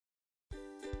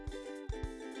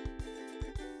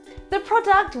The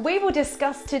product we will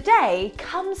discuss today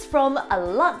comes from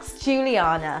Allux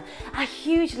Juliana, a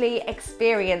hugely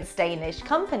experienced Danish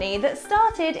company that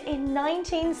started in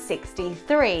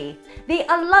 1963. The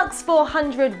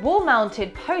Allux400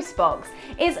 wall-mounted postbox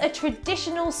is a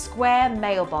traditional square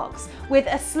mailbox with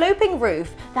a sloping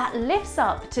roof that lifts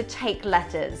up to take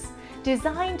letters.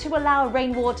 Designed to allow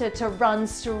rainwater to run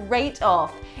straight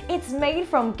off, it's made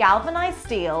from galvanized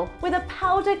steel with a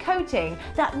powder coating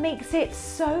that makes it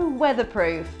so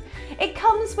weatherproof. It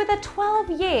comes with a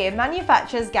 12-year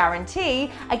manufacturer's guarantee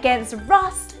against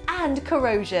rust and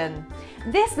corrosion.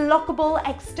 This lockable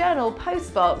external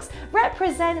postbox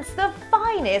represents the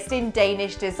finest in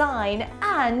Danish design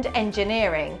and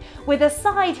engineering, with a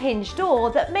side hinge door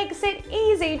that makes it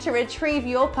easy to retrieve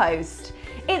your post.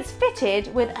 It's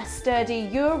fitted with a sturdy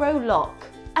Euro lock.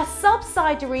 A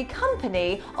subsidiary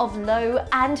company of Lowe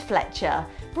and Fletcher,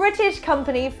 British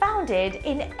company founded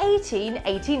in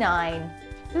 1889.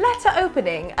 Letter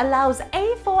opening allows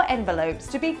A4 envelopes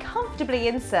to be comfortably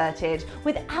inserted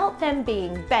without them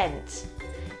being bent.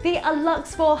 The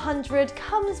Allux400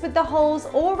 comes with the holes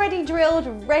already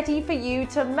drilled, ready for you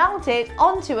to mount it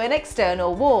onto an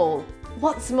external wall.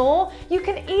 What's more, you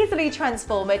can easily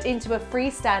transform it into a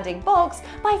freestanding box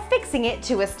by fixing it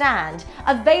to a stand,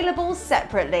 available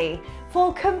separately.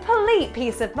 For complete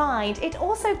peace of mind, it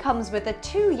also comes with a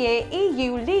 2-year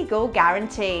EU legal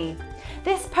guarantee.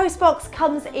 This postbox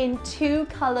comes in 2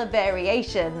 colour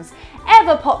variations,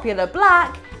 ever popular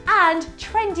black and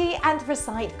trendy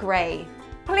anthracite grey.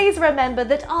 Please remember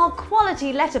that our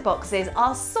quality letterboxes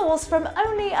are sourced from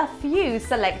only a few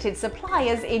selected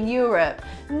suppliers in Europe.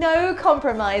 No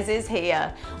compromises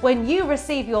here. When you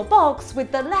receive your box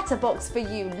with the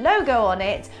Letterbox4you logo on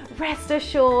it, rest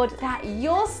assured that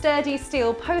your sturdy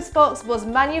steel postbox was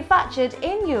manufactured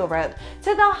in Europe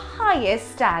to the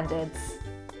highest standards.